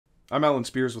I'm Alan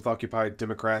Spears with Occupy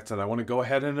Democrats, and I want to go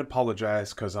ahead and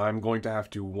apologize because I'm going to have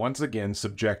to once again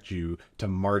subject you to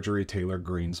Marjorie Taylor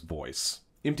Greene's voice.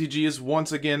 MTG is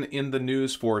once again in the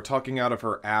news for talking out of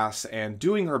her ass and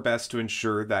doing her best to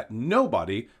ensure that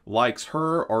nobody likes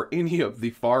her or any of the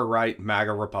far-right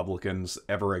MAGA Republicans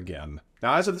ever again.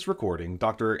 Now, as of this recording,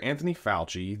 Dr. Anthony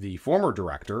Fauci, the former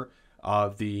director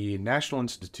of the National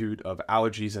Institute of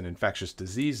Allergies and Infectious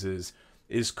Diseases,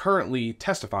 is currently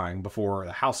testifying before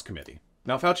the House committee.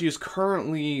 Now, Fauci is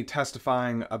currently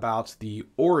testifying about the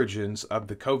origins of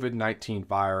the COVID-19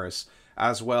 virus,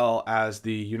 as well as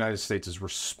the United States'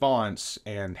 response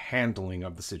and handling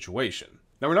of the situation.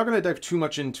 Now, we're not going to dive too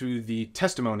much into the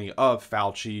testimony of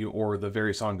Fauci or the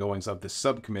various ongoings of this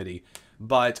subcommittee,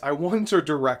 but I want to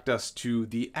direct us to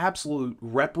the absolute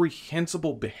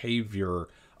reprehensible behavior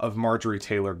of Marjorie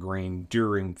Taylor Greene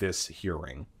during this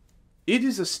hearing. It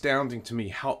is astounding to me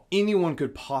how anyone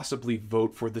could possibly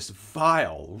vote for this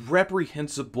vile,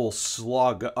 reprehensible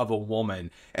slug of a woman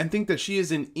and think that she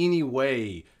is in any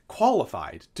way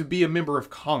qualified to be a member of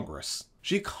Congress.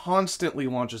 She constantly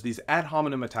launches these ad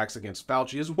hominem attacks against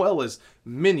Fauci, as well as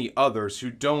many others who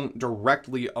don't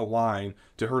directly align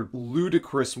to her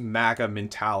ludicrous MAGA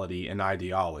mentality and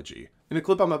ideology. In the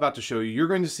clip I'm about to show you, you're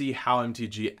going to see how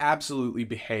MTG absolutely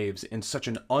behaves in such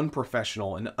an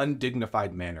unprofessional and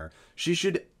undignified manner. She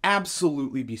should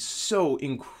absolutely be so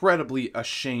incredibly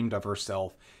ashamed of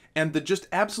herself and the just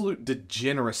absolute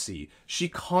degeneracy she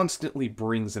constantly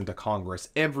brings into Congress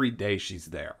every day she's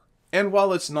there. And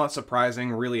while it's not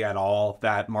surprising really at all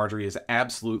that Marjorie is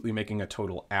absolutely making a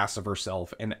total ass of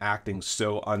herself and acting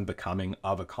so unbecoming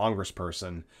of a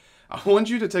congressperson, I want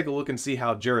you to take a look and see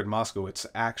how Jared Moskowitz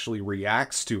actually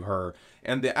reacts to her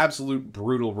and the absolute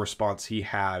brutal response he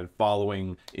had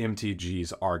following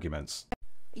MTG's arguments.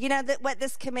 You know that what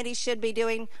this committee should be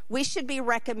doing? We should be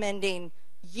recommending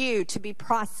you to be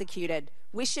prosecuted.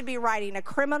 We should be writing a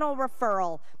criminal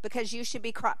referral because you should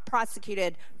be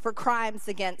prosecuted for crimes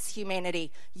against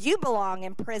humanity. You belong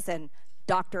in prison,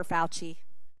 Dr. Fauci.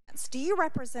 Do you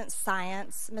represent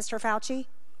science, Mr. Fauci?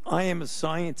 I am a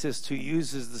scientist who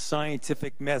uses the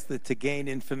scientific method to gain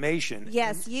information.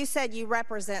 Yes, you said you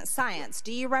represent science.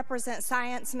 Do you represent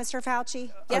science, Mr.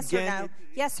 Fauci? Yes or no?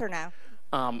 Yes or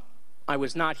no? I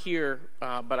was not here,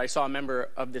 but I saw a member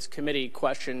of this committee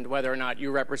questioned whether or not you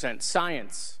represent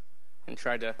science and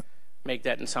tried to make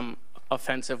that in some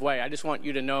offensive way. I just want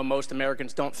you to know most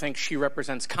Americans don't think she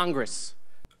represents Congress.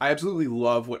 I absolutely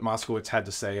love what Moskowitz had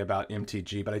to say about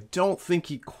MTG, but I don't think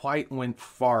he quite went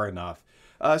far enough.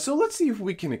 So let's see if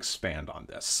we can expand on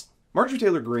this. Marjorie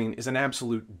Taylor Greene is an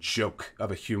absolute joke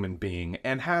of a human being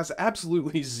and has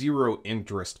absolutely zero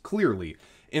interest, clearly,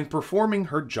 in performing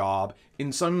her job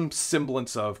in some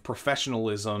semblance of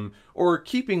professionalism or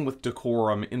keeping with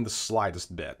decorum in the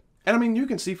slightest bit. And I mean, you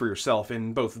can see for yourself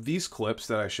in both these clips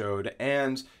that I showed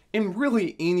and in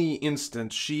really any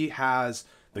instance she has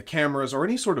the cameras or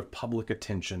any sort of public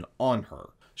attention on her.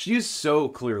 She is so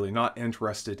clearly not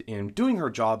interested in doing her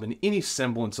job in any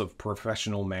semblance of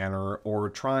professional manner or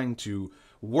trying to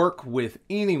work with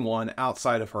anyone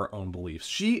outside of her own beliefs.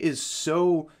 She is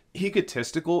so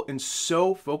egotistical and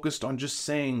so focused on just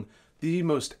saying the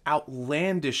most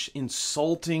outlandish,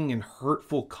 insulting, and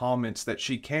hurtful comments that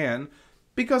she can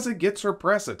because it gets her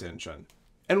press attention.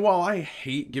 And while I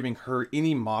hate giving her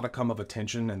any modicum of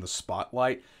attention in the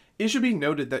spotlight, it should be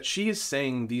noted that she is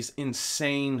saying these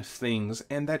insane things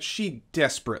and that she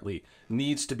desperately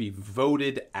needs to be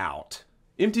voted out.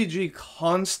 MTG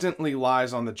constantly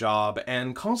lies on the job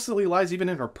and constantly lies even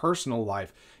in her personal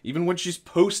life, even when she's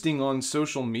posting on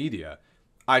social media.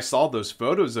 I saw those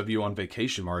photos of you on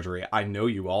vacation, Marjorie. I know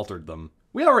you altered them.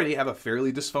 We already have a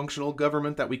fairly dysfunctional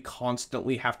government that we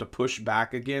constantly have to push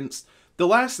back against. The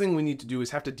last thing we need to do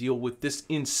is have to deal with this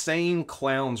insane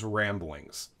clown's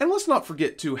ramblings. And let's not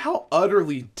forget, too, how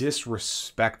utterly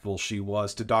disrespectful she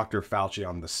was to Dr. Fauci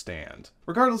on the stand.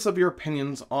 Regardless of your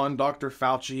opinions on Dr.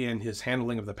 Fauci and his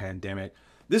handling of the pandemic,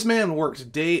 this man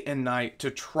worked day and night to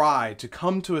try to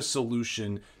come to a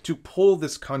solution to pull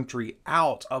this country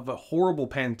out of a horrible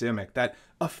pandemic that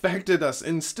affected us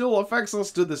and still affects us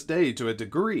to this day to a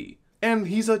degree. And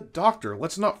he's a doctor.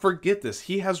 Let's not forget this.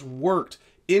 He has worked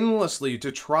endlessly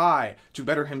to try to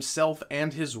better himself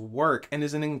and his work and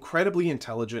is an incredibly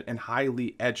intelligent and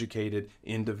highly educated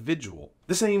individual.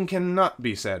 The same cannot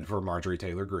be said for Marjorie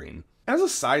Taylor Greene. As a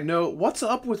side note, what's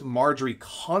up with Marjorie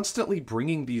constantly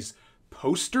bringing these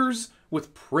posters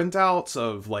with printouts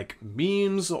of like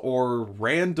memes or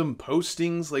random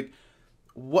postings? Like,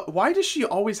 Why does she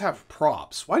always have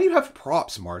props? Why do you have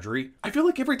props, Marjorie? I feel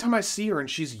like every time I see her and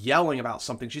she's yelling about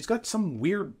something, she's got some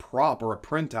weird prop or a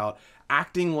printout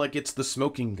acting like it's the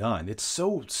smoking gun. It's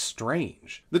so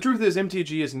strange. The truth is,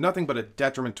 MTG is nothing but a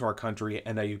detriment to our country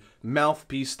and a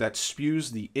mouthpiece that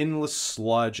spews the endless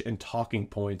sludge and talking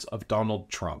points of Donald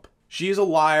Trump. She is a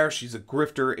liar, she's a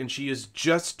grifter, and she is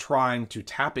just trying to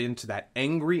tap into that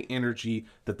angry energy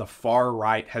that the far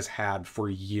right has had for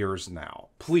years now.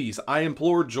 Please, I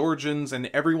implore Georgians and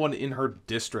everyone in her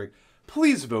district,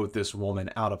 please vote this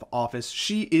woman out of office.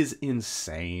 She is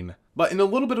insane. But in a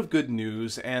little bit of good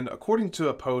news, and according to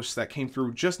a post that came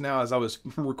through just now as I was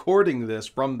recording this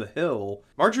from the Hill,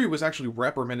 Marjorie was actually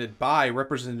reprimanded by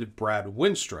Representative Brad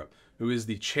Winstrup, who is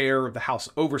the chair of the House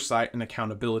Oversight and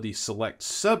Accountability Select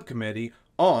Subcommittee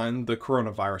on the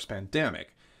coronavirus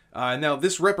pandemic. Now,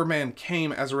 this reprimand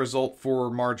came as a result for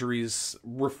Marjorie's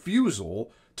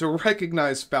refusal to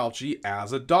recognize Fauci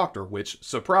as a doctor, which,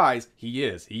 surprise, he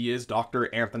is. He is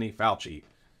Dr. Anthony Fauci.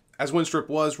 As Winstrup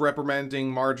was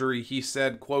reprimanding Marjorie, he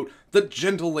said, quote, "The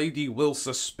gentle lady will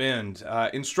suspend,"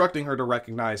 instructing her to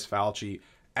recognize Fauci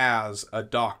as a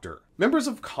doctor. Members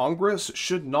of Congress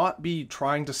should not be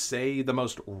trying to say the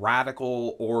most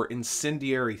radical or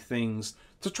incendiary things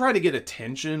to try to get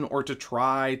attention or to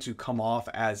try to come off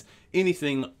as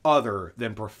anything other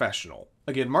than professional.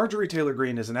 Again, Marjorie Taylor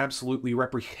Greene is an absolutely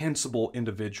reprehensible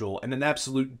individual and an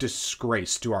absolute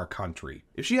disgrace to our country.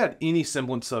 If she had any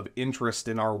semblance of interest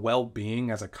in our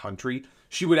well-being as a country,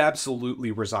 she would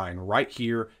absolutely resign right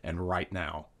here and right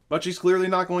now. But she's clearly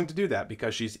not going to do that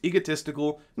because she's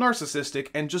egotistical, narcissistic,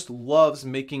 and just loves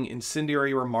making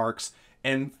incendiary remarks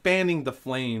and fanning the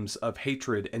flames of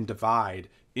hatred and divide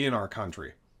in our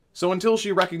country. So until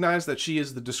she recognizes that she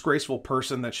is the disgraceful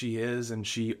person that she is and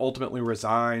she ultimately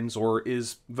resigns or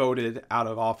is voted out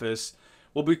of office,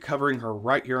 we'll be covering her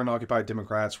right here on Occupy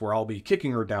Democrats, where I'll be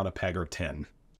kicking her down a peg or 10.